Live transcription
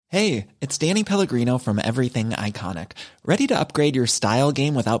Hey, it's Danny Pellegrino from Everything Iconic. Ready to upgrade your style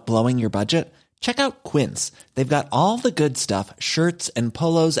game without blowing your budget? Check out Quince. They've got all the good stuff, shirts and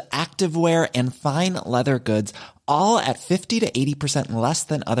polos, activewear, and fine leather goods, all at 50 to 80% less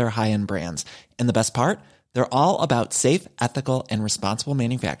than other high-end brands. And the best part? They're all about safe, ethical, and responsible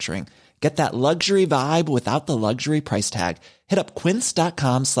manufacturing. Get that luxury vibe without the luxury price tag. Hit up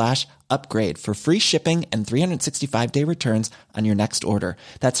quince.com/upgrade for free shipping and 365-day returns on your next order.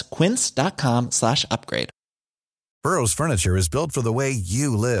 That's quince.com/upgrade. Burrow's furniture is built for the way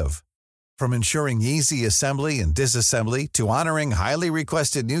you live. From ensuring easy assembly and disassembly to honoring highly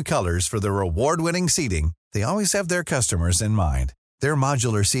requested new colors for their award-winning seating, they always have their customers in mind. Their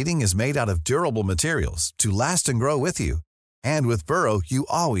modular seating is made out of durable materials to last and grow with you. And with Burrow, you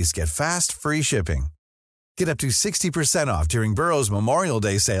always get fast, free shipping. Get up to 60% off during Burrow's Memorial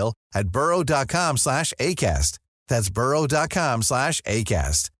Day sale at burrow.com/ACAST. That's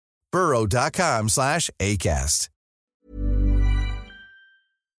burrow.com/ACAST. burrow.com/ACAST.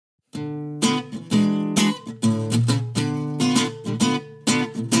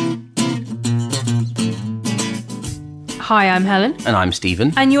 Hi, I'm Helen. And I'm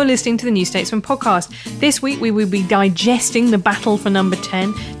Stephen. And you're listening to the New Statesman podcast. This week we will be digesting the battle for number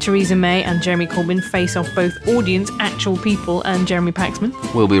 10. Theresa May and Jeremy Corbyn face off both audience, actual people, and Jeremy Paxman.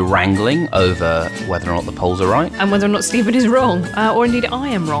 We'll be wrangling over whether or not the polls are right. And whether or not Stephen is wrong, or indeed I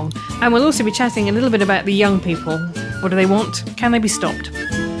am wrong. And we'll also be chatting a little bit about the young people. What do they want? Can they be stopped?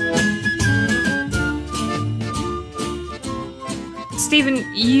 Stephen,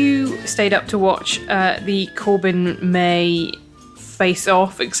 you stayed up to watch the Corbyn-May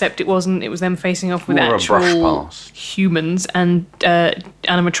face-off, except it wasn't. It was them facing off with More actual humans and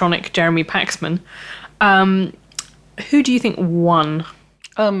animatronic Jeremy Paxman. Who do you think won?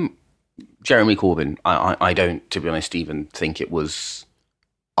 Jeremy Corbyn. I don't, to be honest, even think it was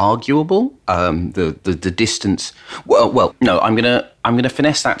arguable. The distance. Well, no. I'm gonna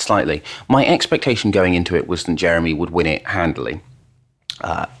finesse that slightly. My expectation going into it was that Jeremy would win it handily.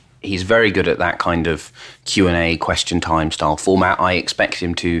 He's very good at that kind of Q&A question time style format. I expect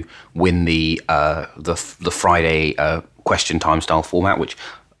him to win the Friday question time style format, which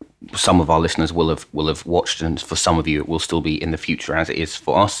some of our listeners will have watched, and for some of you it will still be in the future as it is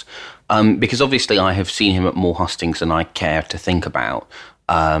for us. Because obviously I have seen him at more hustings than I care to think about.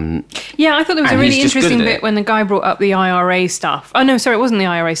 Yeah, I thought there was a really interesting bit when the guy brought up the IRA stuff. Oh, no, sorry, it wasn't the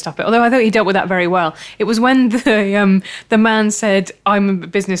IRA stuff bit, although I thought he dealt with that very well. It was when the man said, I'm a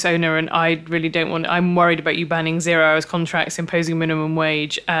business owner and I really don't want, I'm worried about you banning 0 hours contracts, imposing minimum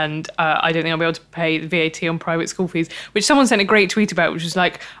wage, and I don't think I'll be able to pay the VAT on private school fees, which someone sent a great tweet about, which was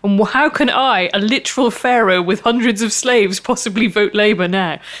like, how can I, a literal pharaoh with hundreds of slaves, possibly vote Labour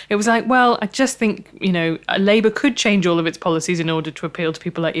now? It was like, well, I just think, Labour could change all of its policies in order to appeal to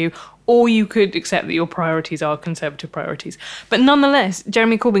people like you, or you could accept that your priorities are Conservative priorities. But nonetheless,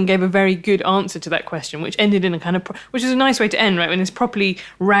 Jeremy Corbyn gave a very good answer to that question, which ended in a kind of, which is a nice way to end, right? When this properly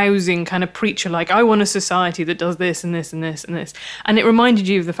rousing kind of preacher, like, I want a society that does this and this and this and this. And it reminded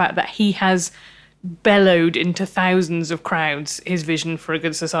you of the fact that he has bellowed into thousands of crowds his vision for a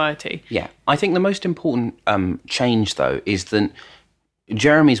good society. Yeah, I think the most important change, though, is that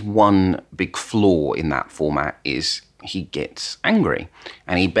Jeremy's one big flaw in that format is he gets angry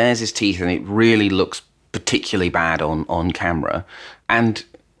and he bares his teeth, and it really looks particularly bad on camera. And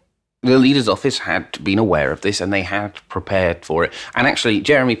the leader's office had been aware of this and they had prepared for it. And actually,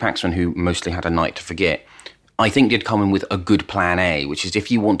 Jeremy Paxman, who mostly had a night to forget, I think did come in with a good plan A, which is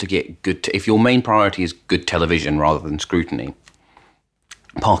if you want to get good, if your main priority is good television rather than scrutiny,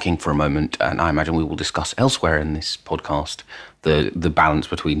 parking for a moment, and I imagine we will discuss elsewhere in this podcast the balance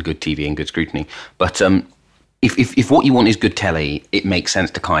between good TV and good scrutiny. But If what you want is good telly, it makes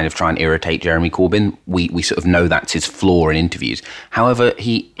sense to kind of try and irritate Jeremy Corbyn. We sort of know that's his flaw in interviews. However,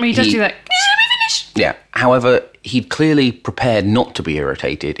 he does do that. Finish. Yeah. However, he'd clearly prepared not to be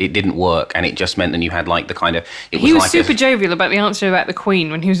irritated. It didn't work, and it just meant that you had like the kind of. He was super jovial about the answer about the Queen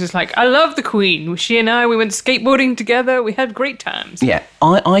when he was just like, "I love the Queen. She and I, we went skateboarding together. We had great times." Yeah,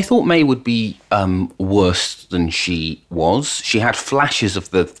 I thought May would be worse than she was. She had flashes of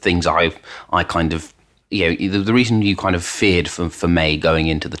the things I kind of. The reason you kind of feared for May going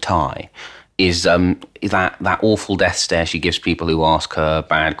into the tie is that awful death stare she gives people who ask her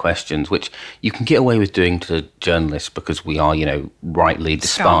bad questions, which you can get away with doing to journalists because we are, rightly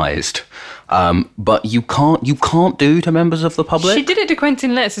despised. But you can't do to members of the public. She did it to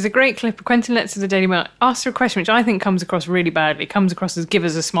Quentin Letts. There's a great clip of Quentin Letts of the Daily Mail asked her a question which I think comes across really badly. It comes across as give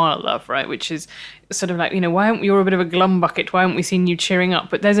us a smile, love, right? Which is sort of like, why aren't you're a bit of a glum bucket? Why haven't we seen you cheering up?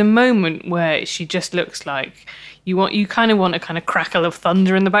 But there's a moment where she just looks like you kind of want a kind of crackle of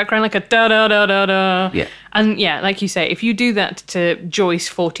thunder in the background, like a da da da da da. Yeah. And yeah, like you say, if you do that to Joyce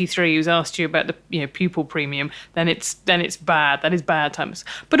 43, who's asked you about the pupil premium, then it's bad. That is bad times.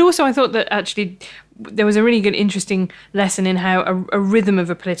 But also, I thought that actually there was a really good, interesting lesson in how a rhythm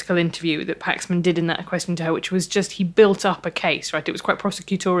of a political interview that Paxman did in that question to her, which was just he built up a case, right? It was quite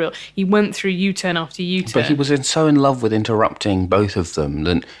prosecutorial. He went through U-turn after U-turn. But he was so in love with interrupting both of them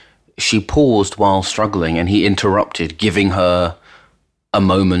that she paused while struggling and he interrupted, giving her a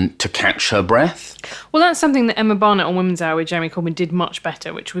moment to catch her breath. Well, that's something that Emma Barnett on Women's Hour with Jeremy Corbyn did much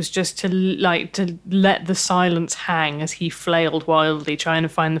better, which was just to let the silence hang as he flailed wildly trying to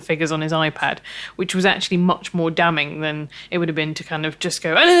find the figures on his iPad, which was actually much more damning than it would have been to kind of just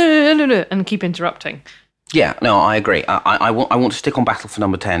go and keep interrupting. Yeah, no, I agree. I want to stick on battle for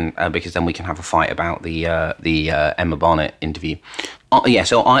number 10 because then we can have a fight about the Emma Barnett interview. But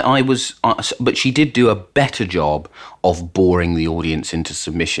she did do a better job of boring the audience into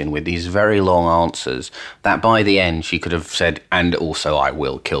submission with these very long answers that by the end she could have said, and also I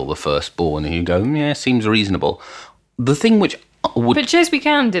will kill the firstborn, and you go, yeah, seems reasonable. The thing which would... But Jes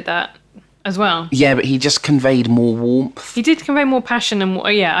Buchanan did that as well. Yeah, but he just conveyed more warmth. He did convey more passion and more,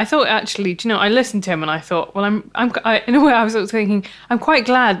 I thought actually, I listened to him and I thought, well, in a way I was sort of thinking, I'm quite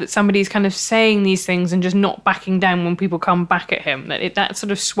glad that somebody's kind of saying these things and just not backing down when people come back at him. That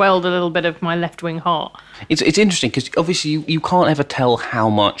sort of swelled a little bit of my left-wing heart. It's interesting because obviously you can't ever tell how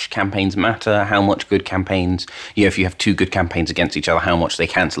much campaigns matter, how much good campaigns, if you have two good campaigns against each other, how much they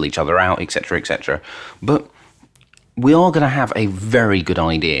cancel each other out, etc., etc. But we are going to have a very good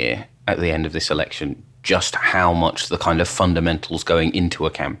idea at the end of this election just how much the kind of fundamentals going into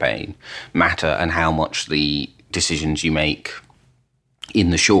a campaign matter and how much the decisions you make in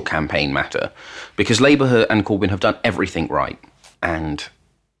the short campaign matter. Because Labour and Corbyn have done everything right and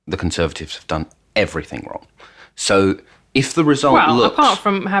the Conservatives have done everything wrong. So if the result looks... apart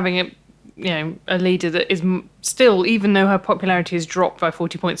from having a leader that is still, even though her popularity has dropped by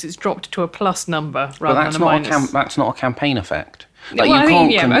 40 points, it's dropped to a plus number rather than a minus. That's not a campaign effect. Going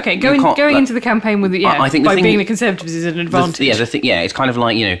into the campaign with I think being the Conservatives is an advantage. It's kind of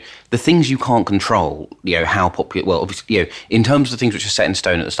like, the things you can't control, how popular, well, obviously, in terms of the things which are set in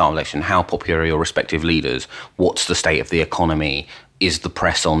stone at the start of the election, how popular are your respective leaders, what's the state of the economy, is the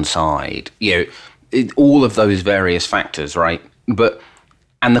press on side, all of those various factors, right?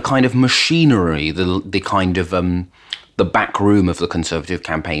 And the kind of machinery, the kind of... the back room of the Conservative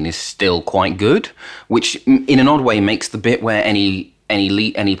campaign is still quite good, which in an odd way makes the bit where any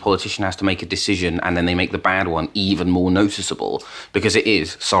politician has to make a decision and then they make the bad one even more noticeable, because it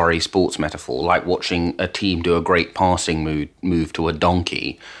is, sports metaphor, like watching a team do a great passing move to a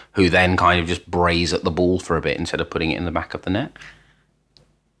donkey who then kind of just brays at the ball for a bit instead of putting it in the back of the net.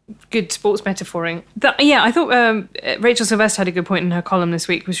 Good sports metaphoring. I thought Rachel Sylvester had a good point in her column this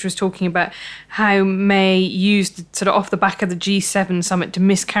week, which she was talking about how May used sort of off the back of the G7 summit to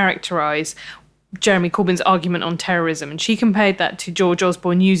mischaracterise Jeremy Corbyn's argument on terrorism. And she compared that to George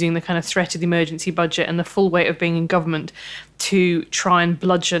Osborne using the kind of threat of the emergency budget and the full weight of being in government to try and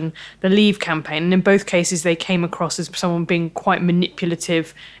bludgeon the Leave campaign. And in both cases, they came across as someone being quite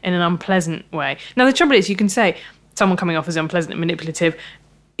manipulative in an unpleasant way. Now, the trouble is, you can say someone coming off as unpleasant and manipulative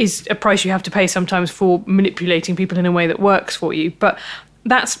is a price you have to pay sometimes for manipulating people in a way that works for you. But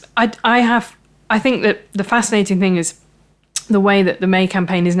I think that the fascinating thing is the way that the May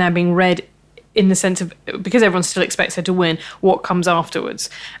campaign is now being read, in the sense of, because everyone still expects her to win, what comes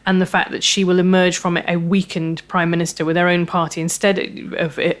afterwards, and the fact that she will emerge from it a weakened prime minister with her own party instead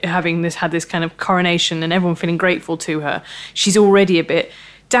of it having had this kind of coronation and everyone feeling grateful to her. She's already a bit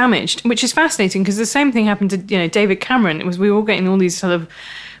damaged, which is fascinating because the same thing happened to David Cameron. We were all getting all these sort of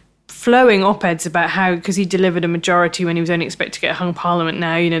flowing op-eds about how, because he delivered a majority when he was only expected to get hung parliament,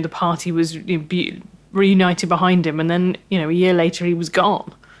 now the party was reunited behind him, and then a year later he was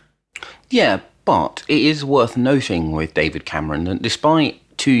gone. Yeah, but it is worth noting with David Cameron that despite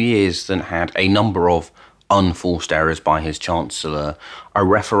 2 years that had a number of unforced errors by his Chancellor, a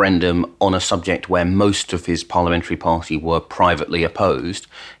referendum on a subject where most of his parliamentary party were privately opposed,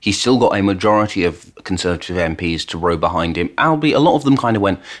 he still got a majority of Conservative MPs to row behind him, albeit a lot of them kind of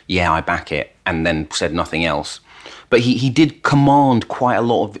went, yeah, I back it, and then said nothing else. But he did command quite a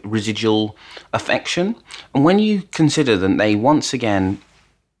lot of residual affection. And when you consider that they once again...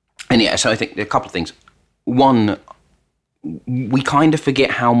 so I think a couple of things. One, we kind of forget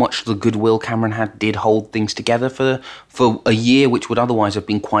how much the goodwill Cameron had did hold things together for a year, which would otherwise have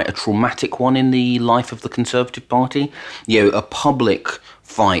been quite a traumatic one in the life of the Conservative Party. A public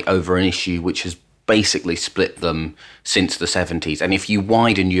fight over an issue which has basically split them since the 70s. And if you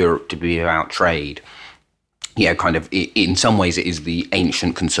widen Europe to be about trade, kind of in some ways it is the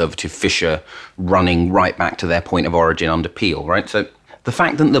ancient Conservative fissure running right back to their point of origin under Peel, right? So the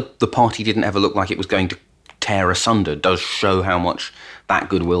fact that the party didn't ever look like it was going to tear asunder does show how much that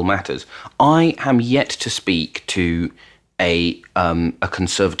goodwill matters. I am yet to speak to a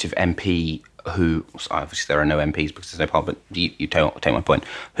Conservative MP who, obviously there are no MPs because there's no Parliament, but you take my point,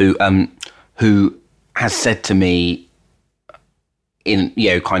 who has said to me in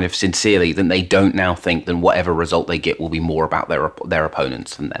kind of sincerely that they don't now think that whatever result they get will be more about their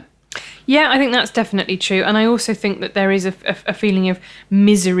opponents than them. Yeah, I think that's definitely true. And I also think that there is a feeling of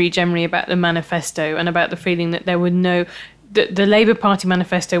misery generally about the manifesto, and about the feeling that there were the Labour Party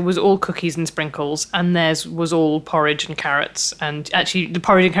manifesto was all cookies and sprinkles, and theirs was all porridge and carrots. And actually the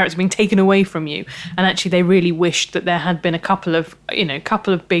porridge and carrots are being taken away from you. And actually they really wished that there had been a couple of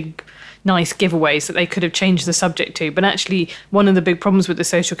big nice giveaways that they could have changed the subject to. But actually one of the big problems with the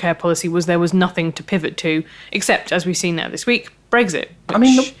social care policy was there was nothing to pivot to, except, as we've seen now this week, Brexit. I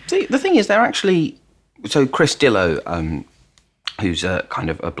mean, the thing is, they're actually... So Chris Dillow, who's a kind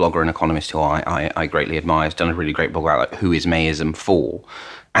of a blogger and economist who I greatly admire, has done a really great blog about who is Mayism for.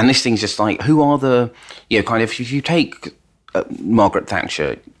 And this thing's just like, who are the... kind of, if you take Margaret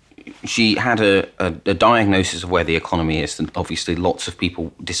Thatcher... She had a diagnosis of where the economy is that obviously lots of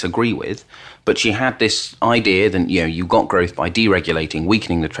people disagree with, but she had this idea that, you got growth by deregulating,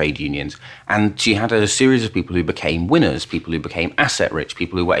 weakening the trade unions, and she had a series of people who became winners, people who became asset rich,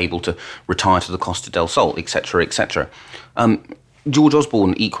 people who were able to retire to the Costa del Sol, etc., etc. George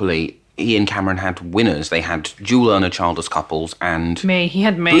Osborne, equally, he and Cameron had winners. They had dual-earner childless couples and... He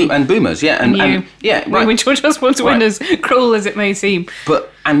had me. And boomers, yeah. And you. Yeah, right. When George Osborne's winners, cruel as it may seem.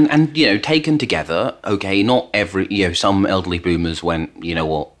 But, and taken together, okay, not every... some elderly boomers went, you know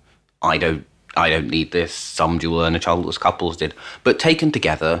what, I don't need this. Some dual-earner childless couples did. But taken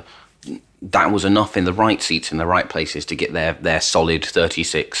together, that was enough in the right seats in the right places to get their solid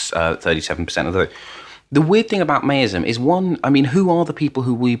 37% of the vote. The weird thing about Mayism is, who are the people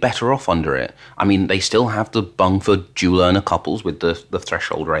who will be better off under it? I mean, they still have the bung for dual-earner couples with the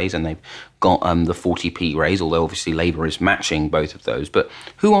threshold raise, and they've got the 40p raise, although obviously Labour is matching both of those. But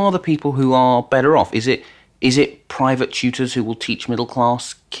who are the people who are better off? Is it private tutors who will teach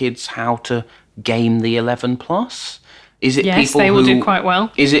middle-class kids how to game the 11+? Is it yes, they will do quite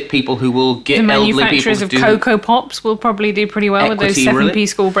well. Is it people who will get the elderly people to manufacturers of Cocoa Pops will probably do pretty well with those 7p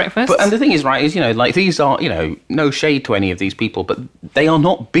school breakfasts. And the thing is, right, is, these are, no shade to any of these people, but they are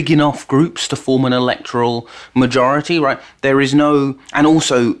not big enough groups to form an electoral majority, right? There is no... And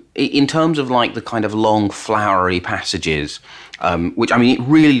also, in terms of, the kind of long, flowery passages, which, it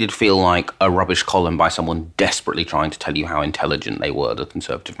really did feel like a rubbish column by someone desperately trying to tell you how intelligent they were, the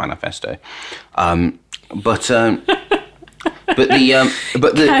Conservative Manifesto. But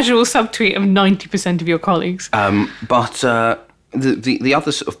the casual subtweet of 90% of your colleagues. The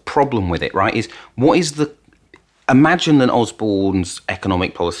other sort of problem with it, right, is what is the... Imagine that Osborne's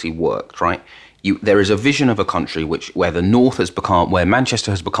economic policy worked, right? There is a vision of a country where the North has become... Where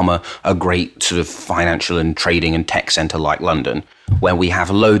Manchester has become a great sort of financial and trading and tech centre like London, where we have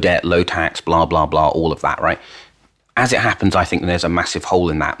low debt, low tax, blah, blah, blah, all of that, right? As it happens, I think there's a massive hole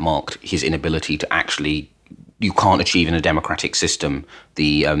in that marked his inability to actually... You can't achieve in a democratic system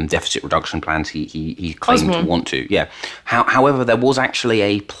the deficit reduction plans he claimed Osborne. to want to. Yeah. However, there was actually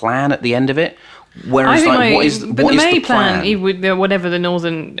a plan at the end of it. Whereas, the May plan, whatever the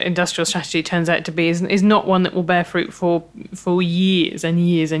Northern Industrial Strategy turns out to be, is not one that will bear fruit for years and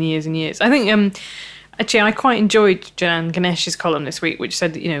years and years and years. I think. Actually, I quite enjoyed Janan Ganesh's column this week, which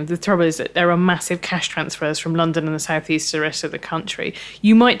said that, the trouble is that there are massive cash transfers from London and the southeast to the rest of the country.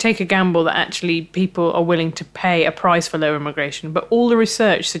 You might take a gamble that actually people are willing to pay a price for low immigration, but all the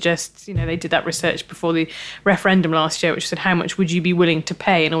research suggests, they did that research before the referendum last year, which said how much would you be willing to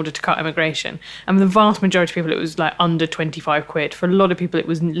pay in order to cut immigration? And for the vast majority of people, it was under 25 quid. For a lot of people, it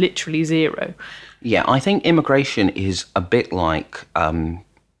was literally zero. Yeah, I think immigration is a bit like...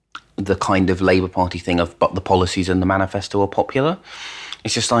 the kind of Labour Party thing of, but the policies and the manifesto are popular.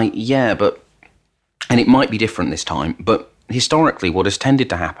 It's just and it might be different this time, but historically what has tended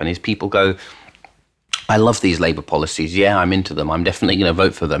to happen is people go, I love these Labour policies, yeah, I'm into them, I'm definitely going to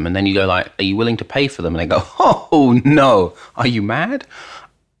vote for them. And then you go are you willing to pay for them? And they go, oh no, are you mad?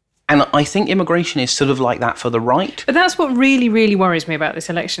 And I think immigration is sort of like that for the right. But that's what really, really worries me about this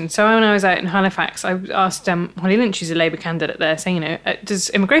election. So when I was out in Halifax, I asked Holly Lynch, who's a Labour candidate there, saying, does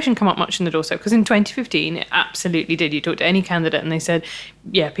immigration come up much in the doorstep? Because in 2015, it absolutely did. You talk to any candidate and they said,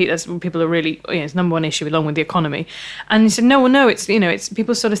 yeah, that's people are really, it's number one issue along with the economy. And he said, no, it's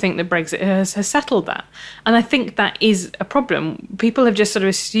people sort of think that Brexit has settled that. And I think that is a problem. People have just sort of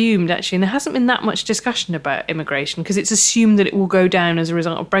assumed, actually, and there hasn't been that much discussion about immigration because it's assumed that it will go down as a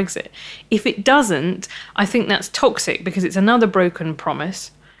result of Brexit. If it doesn't, I think that's toxic because it's another broken promise.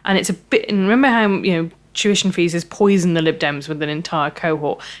 And it's a bit, and remember how, tuition fees has poisoned the Lib Dems with an entire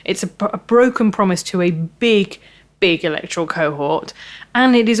cohort. It's a broken promise to a big electoral cohort,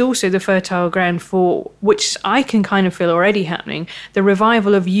 and it is also the fertile ground for, which I can kind of feel already happening, the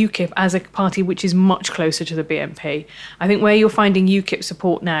revival of UKIP as a party which is much closer to the BNP. I think where you're finding UKIP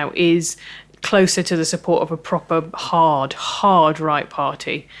support now is closer to the support of a proper hard right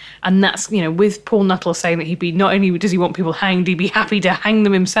party. And that's, with Paul Nuttall saying that he'd be, not only does he want people hanged, he'd be happy to hang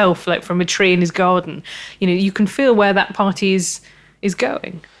them himself, like from a tree in his garden. You can feel where that party is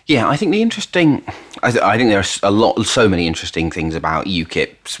going. Yeah, I think I think there's so many interesting things about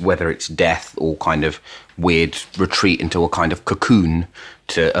UKIP, whether it's death or kind of weird retreat into a kind of cocoon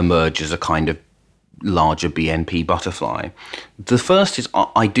to emerge as a kind of larger BNP butterfly. The first is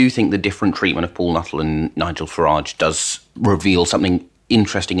I do think the different treatment of Paul Nuttall and Nigel Farage does reveal something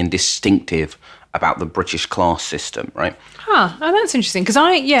interesting and distinctive about the British class system, right? Oh, that's interesting. Because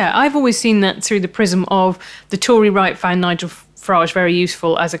I've always seen that through the prism of the Tory right found Nigel Farage very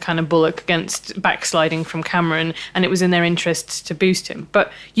useful as a kind of bulwark against backsliding from Cameron, and it was in their interests to boost him.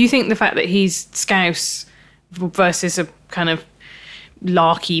 But you think the fact that he's Scouse versus a kind of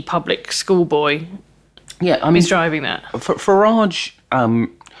larky public schoolboy is driving that? Farage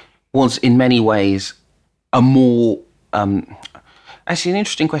was in many ways a more... Actually, an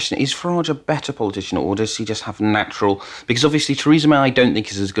interesting question. Is Farage a better politician, or does he just have natural... Because obviously Theresa May I don't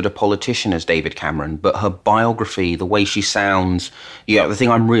think is as good a politician as David Cameron, but her biography, the way she sounds... the thing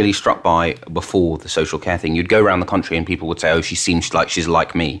I'm really struck by before the social care thing, you'd go around the country and people would say, oh, she seems like she's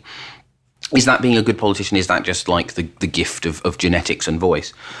like me. Is that being a good politician? Is that just like the gift of genetics and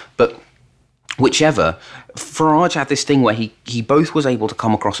voice? But whichever, Farage had this thing where he both was able to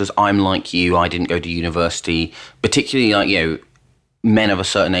come across as, I'm like you, I didn't go to university, particularly like, men of a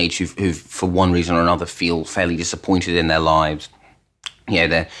certain age who for one reason or another feel fairly disappointed in their lives.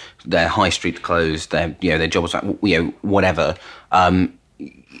 Their high street closed, their jobs, whatever.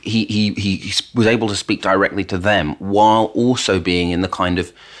 He was able to speak directly to them while also being in the kind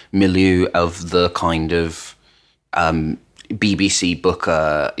of milieu of the kind of BBC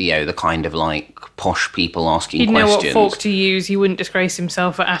booker, the kind of like posh people asking questions. He'd know what fork to use. He wouldn't disgrace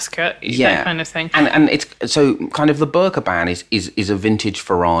himself at Ascot. That kind of thing. And it's so kind of the burqa ban is a vintage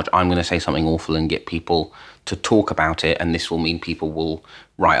Farage. I'm going to say something awful and get people to talk about it, and this will mean people will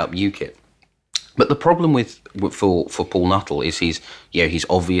write up UKIP. But the problem for Paul Nuttall is he's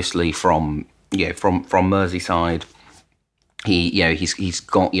obviously from Merseyside. He's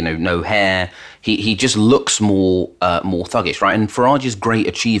got no hair. He just looks more thuggish, right? And Farage's great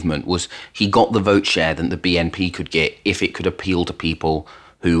achievement was he got the vote share that the BNP could get if it could appeal to people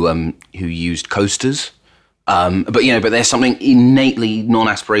who used coasters. But there's something innately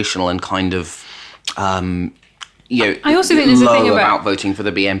non-aspirational and kind of I also think there's a thing about voting for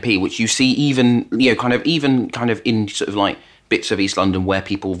the BNP, which you see even kind of in sort of like bits of East London where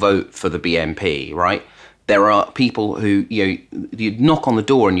people vote for the BNP, right? There are people who, you'd knock on the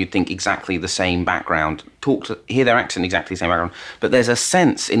door and you'd think exactly the same background, hear their accent exactly the same background. But there's a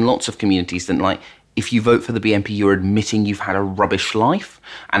sense in lots of communities that, like, if you vote for the BNP, you're admitting you've had a rubbish life.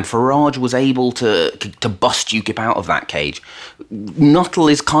 And Farage was able to bust UKIP out of that cage. Nuttall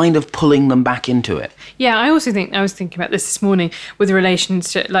is kind of pulling them back into it. Yeah, I also think, I was thinking about this morning with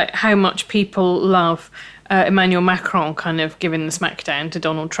relations to, like, how much people love Emmanuel Macron kind of giving the smackdown to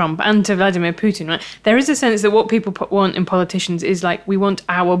Donald Trump and to Vladimir Putin, right? There is a sense that what people want in politicians is like, we want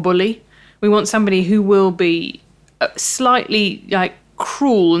our bully. We want somebody who will be slightly like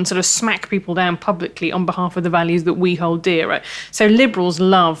cruel and sort of smack people down publicly on behalf of the values that we hold dear, right? So liberals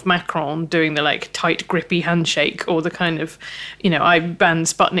love Macron doing the like tight, grippy handshake or the kind of, I ban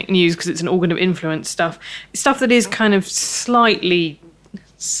Sputnik News because it's an organ of influence stuff that is kind of slightly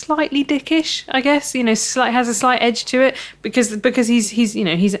dickish, I guess. Has a slight edge to it because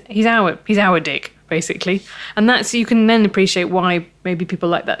he's our dick basically, and that's, you can then appreciate why maybe people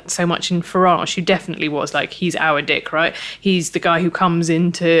like that so much in Farage, who definitely was like, he's our dick, right? He's the guy who comes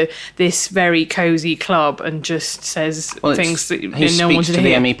into this very cosy club and just says things that no one wanted to hear. He speaks to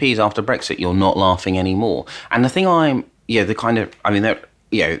the MEPs after Brexit, you're not laughing anymore. And the thing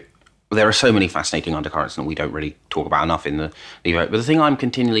there are so many fascinating undercurrents that we don't really talk about enough in the vote. But the thing I'm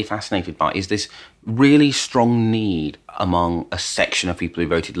continually fascinated by is this really strong need among a section of people who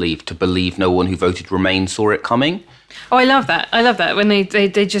voted Leave to believe no one who voted Remain saw it coming. Oh, I love that. I love that when they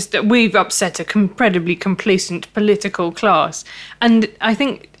just, we've upset a incredibly complacent political class. And I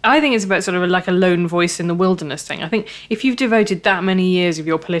think it's about sort of like a lone voice in the wilderness thing. I think if you've devoted that many years of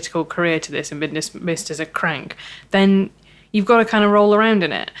your political career to this and been dismissed as a crank, then you've got to kind of roll around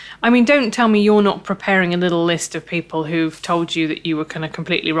in it. I mean, don't tell me you're not preparing a little list of people who've told you that you were kind of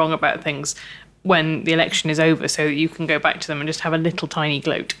completely wrong about things when the election is over, so that you can go back to them and just have a little tiny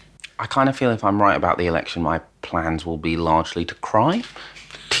gloat. I kind of feel if I'm right about the election, my plans will be largely to cry.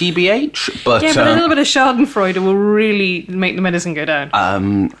 TBH, but... Yeah, but a little bit of Schadenfreude will really make the medicine go down.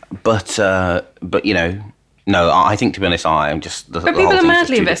 But you know... No, I think, to be honest, I am just... But people are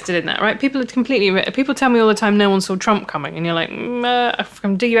madly invested in that, right? People are completely... People tell me all the time no one saw Trump coming, and you're like, I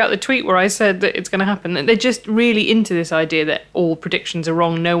can dig you out the tweet where I said that it's going to happen. And they're just really into this idea that all predictions are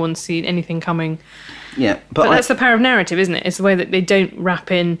wrong, no one's seen anything coming. Yeah, but that's the power of narrative, isn't it? It's the way that they don't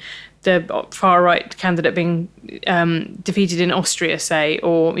wrap in the far-right candidate being defeated in Austria, say,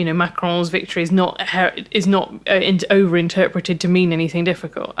 or, you know, Macron's victory is not over-interpreted to mean anything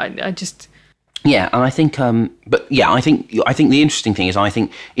difficult. I just... Yeah, and I think, I think the interesting thing is, I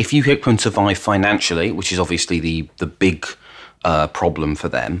think if UKIP can survive financially, which is obviously the big problem for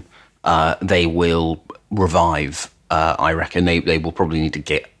them, they will revive. I reckon they will probably need to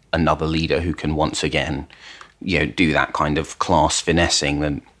get another leader who can once again, you know, do that kind of class finessing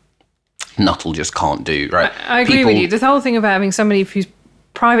that Nuttall just can't do. Right? I agree with you. The whole thing about having somebody who's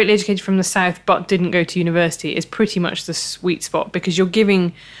privately educated from the South but didn't go to university is pretty much the sweet spot, because you're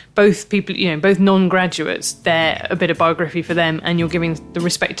giving both people, you know, both non-graduates, there a bit of biography for them, and you're giving the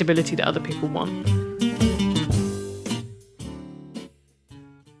respectability that other people want.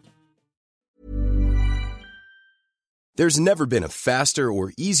 There's never been a faster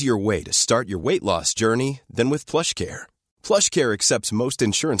or easier way to start your weight loss journey than with PlushCare. PlushCare accepts most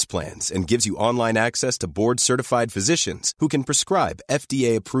insurance plans and gives you online access to board-certified physicians who can prescribe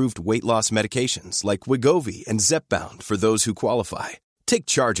FDA-approved weight loss medications like Wegovy and Zepbound for those who qualify. Take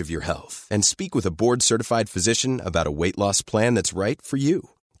charge of your health and speak with a board-certified physician about a weight loss plan that's right for you.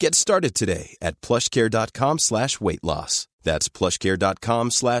 Get started today at plushcare.com/weight loss. That's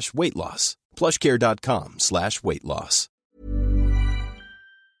plushcare.com/weight loss. plushcare.com/weight loss.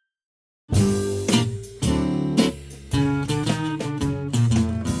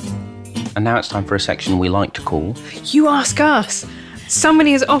 And now it's time for a section we like to call You Ask Us.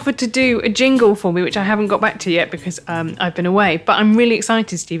 Somebody has offered to do a jingle for me, which I haven't got back to yet because I've been away. But I'm really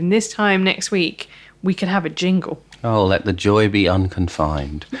excited, Stephen. This time next week, we could have a jingle. Oh, let the joy be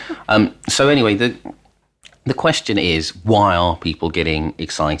unconfined. So anyway, the question is, why are people getting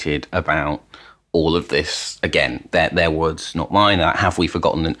excited about all of this? Again, their words, not mine. Have we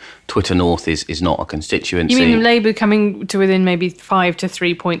forgotten that Twitter North is not a constituency? You mean Labour coming to within maybe 5 to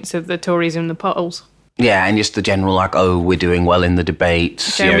 3 points of the Tories in the polls? Yeah, and just the general, like, oh, we're doing well in the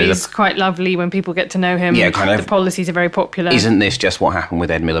debates. Jeremy's quite lovely when people get to know him. Yeah, kind of. The policies are very popular. Isn't this just what happened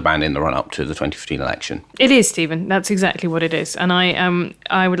with Ed Miliband in the run-up to the 2015 election? It is, Stephen. That's exactly what it is. And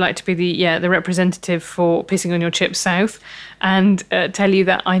I would like to be the representative for Pissing on Your Chips South and tell you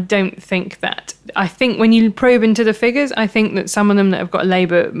that I don't think that... I think when you probe into the figures, I think that some of them that have got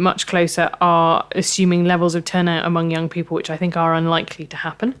Labour much closer are assuming levels of turnout among young people, which I think are unlikely to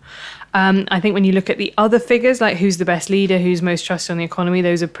happen. I think when you look at the other figures, like who's the best leader, who's most trusted on the economy,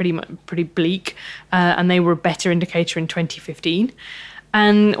 those are pretty bleak, and they were a better indicator in 2015.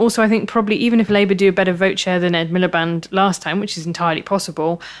 And also, I think probably even if Labour do a better vote share than Ed Miliband last time, which is entirely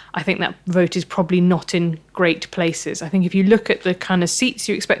possible, I think that vote is probably not in great places. I think if you look at the kind of seats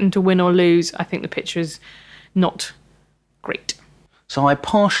you expect them to win or lose, I think the picture is not great. So I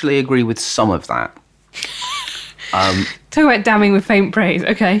partially agree with some of that. Talk about damning with faint praise,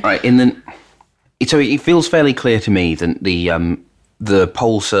 okay? Right, so it feels fairly clear to me that the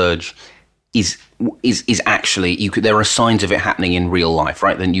poll surge is actually, there are signs of it happening in real life,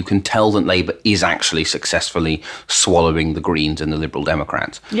 right? Then you can tell that Labour is actually successfully swallowing the Greens and the Liberal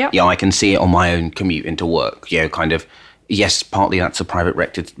Democrats. Yep. Yeah, I can see it on my own commute into work. You know, kind of, yes, partly that's a private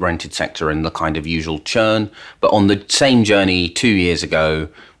rented sector and the kind of usual churn, but on the same journey 2 years ago,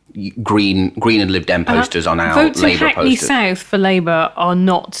 Green and Lib Dem posters are now Labour posters. Votes in Hackney South for Labour are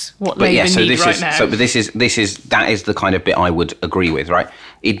not what Labour need right now. But that is the kind of bit I would agree with, right?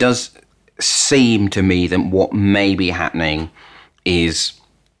 It does seem to me that what may be happening is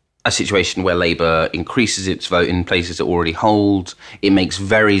a situation where Labour increases its vote in places it already holds. It makes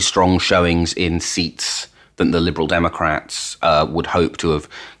very strong showings in seats that the Liberal Democrats would hope to have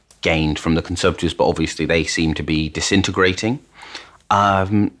gained from the Conservatives, but obviously they seem to be disintegrating.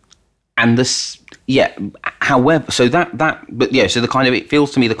 And this, however, so so the kind of, it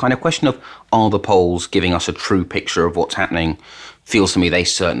feels to me the kind of question of, are the polls giving us a true picture of what's happening? Feels to me they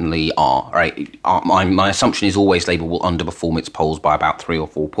certainly are, right? My assumption is always Labour will underperform its polls by about 3 or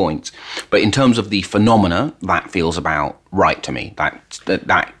 4 points. But in terms of the phenomena, that feels about right to me. That fits with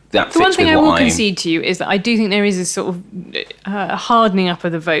what I'm... The one thing I will concede to you is that I do think there is a sort of hardening up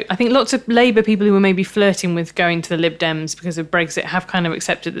of the vote. I think lots of Labour people who were maybe flirting with going to the Lib Dems because of Brexit have kind of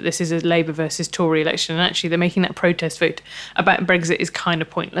accepted that this is a Labour versus Tory election, and actually they're making that protest vote about Brexit is kind of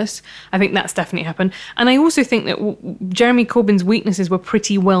pointless. I think that's definitely happened. And I also think that Jeremy Corbyn's weaknesses were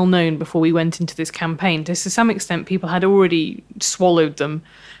pretty well known before we went into this campaign. To some extent, people had already swallowed them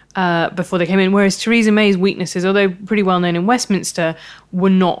before they came in, whereas Theresa May's weaknesses, although pretty well known in Westminster, were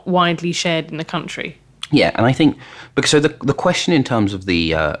not widely shared in the country. Yeah, and I think because so the question in terms of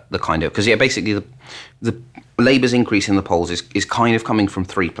the kind of, because basically the Labour's increase in the polls is kind of coming from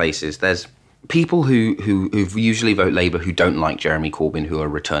 3 places. There's people who usually vote Labour who don't like Jeremy Corbyn who are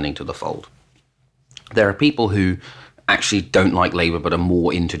returning to the fold. There are people who actually don't like Labour but are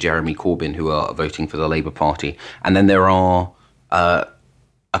more into Jeremy Corbyn who are voting for the Labour Party, and then there are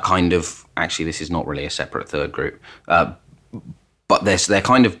a kind of, actually this is not really a separate third group, but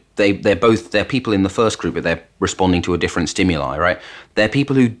they're people in the first group, but they're responding to a different stimuli, right? They're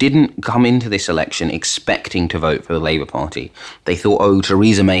people who didn't come into this election expecting to vote for the Labour Party. They thought, oh,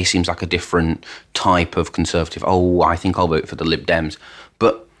 Theresa May seems like a different type of Conservative. Oh, I think I'll vote for the Lib Dems.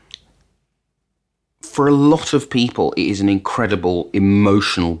 But for a lot of people, it is an incredible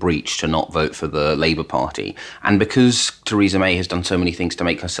emotional breach to not vote for the Labour Party. And because Theresa May has done so many things to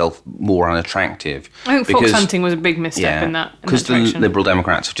make herself more unattractive... I think fox hunting was a big misstep in that because the Liberal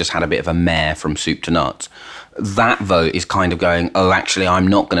Democrats have just had a bit of a mare from soup to nuts. That vote is kind of going, oh, actually, I'm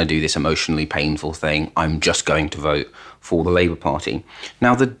not going to do this emotionally painful thing. I'm just going to vote for the Labour Party.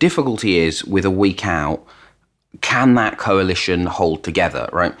 Now, the difficulty is, with a week out, can that coalition hold together,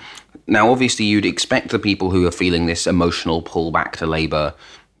 right? Now, obviously, you'd expect the people who are feeling this emotional pull back to Labour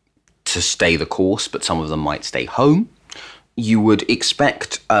to stay the course, but some of them might stay home. You would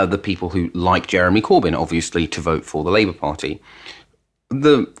expect the people who like Jeremy Corbyn, obviously, to vote for the Labour Party.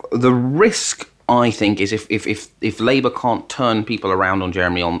 The risk, I think, is if Labour can't turn people around on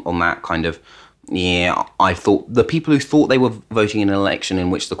Jeremy on that kind of, I thought the people who thought they were voting in an election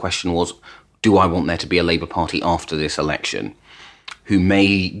in which the question was, do I want there to be a Labour Party after this election, who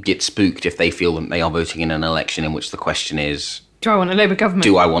may get spooked if they feel that they are voting in an election in which the question is, do I want a Labour government?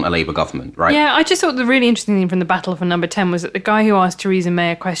 Do I want a Labour government, right? Yeah, I just thought the really interesting thing from the battle for number 10 was that the guy who asked Theresa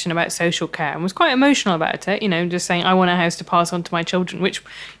May a question about social care and was quite emotional about it, just saying, I want a house to pass on to my children, which,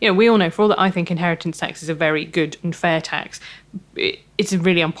 we all know, for all that I think inheritance tax is a very good and fair tax, it's a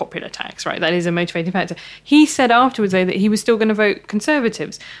really unpopular tax, right? That is a motivating factor. He said afterwards, though, that he was still going to vote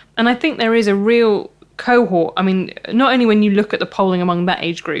Conservatives. And I think there is a real cohort. I mean, not only when you look at the polling among that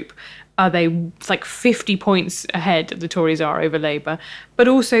age group, are they like 50 points ahead of the Tories are over Labour, but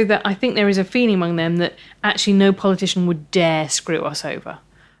also that I think there is a feeling among them that actually no politician would dare screw us over.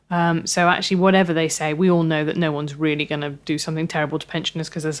 So actually, whatever they say, we all know that no one's really going to do something terrible to pensioners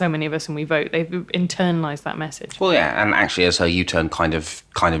because there's so many of us and we vote. They've internalised that message. Well, yeah, and actually, as her U-turn kind of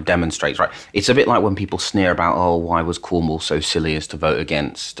demonstrates, right? It's a bit like when people sneer about, oh, why was Cornwall so silly as to vote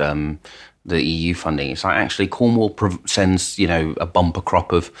against the EU funding. It's like, actually, Cornwall sends, a bumper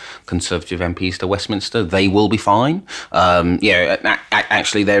crop of Conservative MPs to Westminster. They will be fine.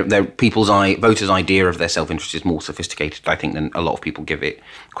 Actually, their voters' idea of their self-interest is more sophisticated, I think, than a lot of people give it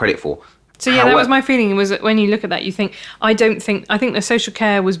credit for. So that was my feeling. Was that when you look at that, you think I think the social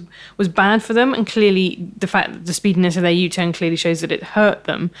care was bad for them, and clearly the fact that the speediness of their U-turn clearly shows that it hurt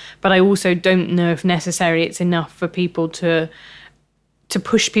them. But I also don't know if necessarily it's enough for people to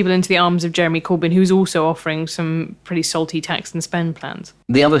push people into the arms of Jeremy Corbyn, who's also offering some pretty salty tax and spend plans.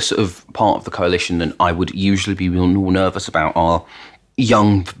 The other sort of part of the coalition that I would usually be more nervous about are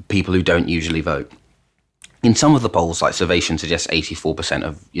young people who don't usually vote. In some of the polls, like Survation suggests 84%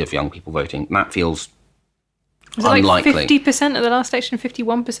 of young people voting. That feels unlikely. Was it like 50% at the last election,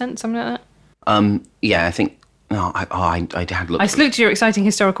 51%, something like that? Yeah, I think... No, I had looked. I looked at your exciting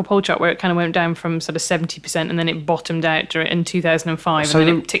historical poll chart where it kind of went down from sort of 70% and then it bottomed out in 2005 and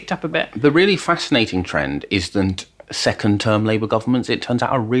then it ticked up a bit. The really fascinating trend is that second-term Labour governments, it turns out,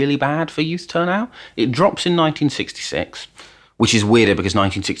 are really bad for youth turnout. It drops in 1966, which is weirder because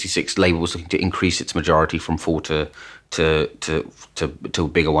 1966 Labour was looking to increase its majority from 4 to a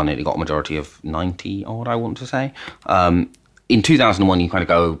bigger one. It got a majority of 90 odd, I want to say. In 2001, you kind of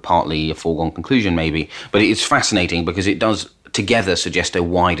go partly a foregone conclusion, maybe. But it's fascinating because it does together suggest a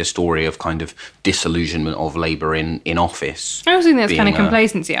wider story of kind of disillusionment of Labour in office. I was thinking that's kind of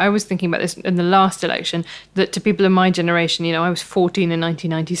complacency. I was thinking about this in the last election, that to people of my generation, I was 14 in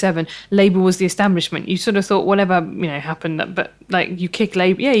 1997, Labour was the establishment. You sort of thought whatever, happened, but you kick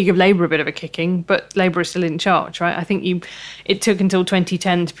Labour, you give Labour a bit of a kicking, but Labour is still in charge, right? I think it took until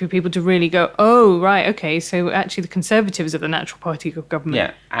 2010 for people to really go, oh, right, okay, so actually the Conservatives are the natural party of government.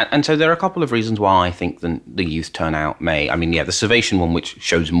 Yeah, and so there are a couple of reasons why I think the youth turnout may, the Survation one, which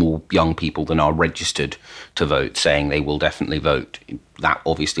shows more young people than are registered to vote saying they will definitely vote, that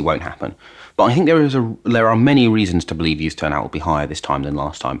obviously won't happen. But I think there are many reasons to believe youth turnout will be higher this time than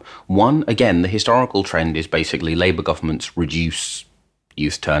last time. One, again, the historical trend is basically Labour governments reduce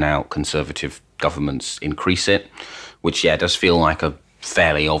youth turnout, Conservative governments increase it, which, does feel like a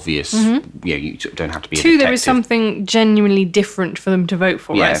fairly obvious, you don't have to be a detective. There is something genuinely different for them to vote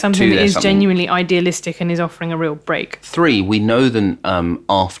for, right? Something that is genuinely idealistic and is offering a real break. 3, we know that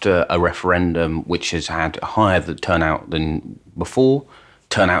after a referendum which has had higher turnout than before,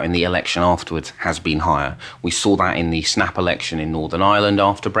 turnout in the election afterwards has been higher. We saw that in the snap election in Northern Ireland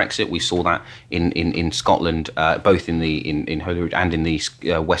after Brexit. We saw that in Scotland, both in Holyrood and in the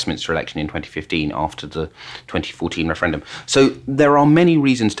Westminster election in 2015 after the 2014 referendum. So there are many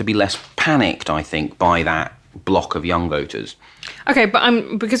reasons to be less panicked, I think, by that block of young voters. Okay,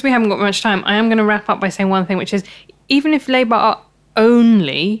 but because we haven't got much time, I am going to wrap up by saying one thing, which is even if Labour are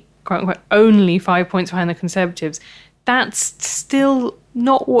only, quote unquote, only 5 points behind the Conservatives, that's still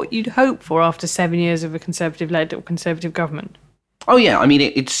not what you'd hope for after 7 years of a Conservative-led or Conservative government. Oh yeah,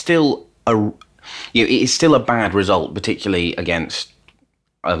 it's still it's still a bad result, particularly against,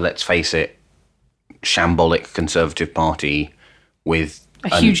 let's face it, shambolic Conservative Party with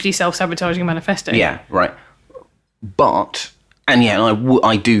a hugely self-sabotaging manifesto. Yeah, right. But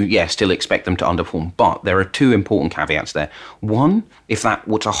I do still expect them to underperform. But there are 2 important caveats there. One, if that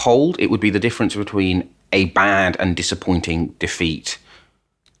were to hold, it would be the difference between a bad and disappointing defeat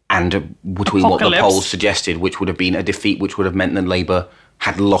and between what the polls suggested, which would have been a defeat which would have meant that Labour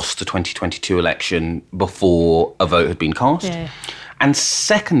had lost the 2022 election before a vote had been cast. Yeah. And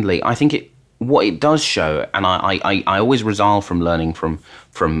secondly, I think what it does show, and I always resile from learning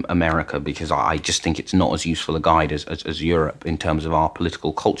from America because I just think it's not as useful a guide as Europe in terms of our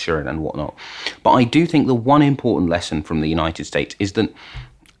political culture and whatnot. But I do think the one important lesson from the United States is that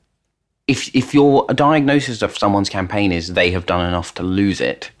if your diagnosis of someone's campaign is they have done enough to lose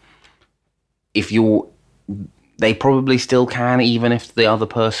it, they probably still can, even if the other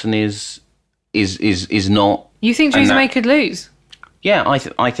person is not. You think Theresa May could lose? Yeah,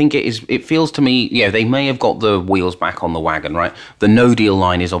 I think it is. It feels to me, they may have got the wheels back on the wagon, right? The No Deal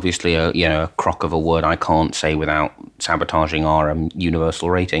line is obviously a crock of a word I can't say without sabotaging our universal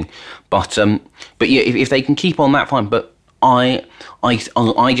rating. But if they can keep on that, fine. But I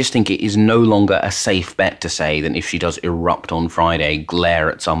just think it is no longer a safe bet to say that if she does erupt on Friday, glare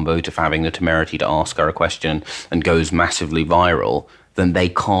at some voter for having the temerity to ask her a question and goes massively viral, then they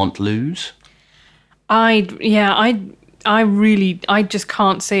can't lose. I just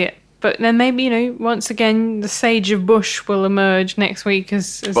can't see it. But then maybe, once again, the sage of Bush will emerge next week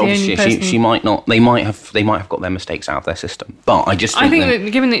as the only person. She might not. They might have got their mistakes out of their system. But I just think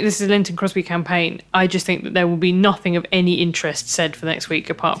that given that this is a Linton Crosby campaign, I just think that there will be nothing of any interest said for next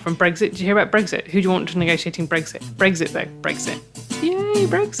week apart from Brexit. Did you hear about Brexit? Who do you want to negotiating Brexit? Brexit, though. Brexit. Yay,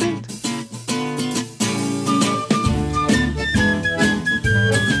 Brexit.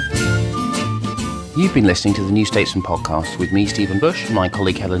 You've been listening to the New Statesman podcast with me, Stephen Bush, and my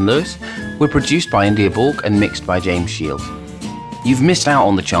colleague Helen Lewis. We're produced by India Borg and mixed by James Shields. You've missed out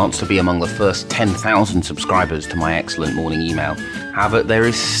on the chance to be among the first 10,000 subscribers to my excellent morning email. However, there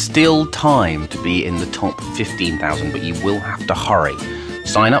is still time to be in the top 15,000, but you will have to hurry.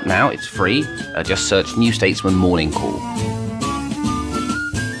 Sign up now, it's free. Just search New Statesman Morning Call.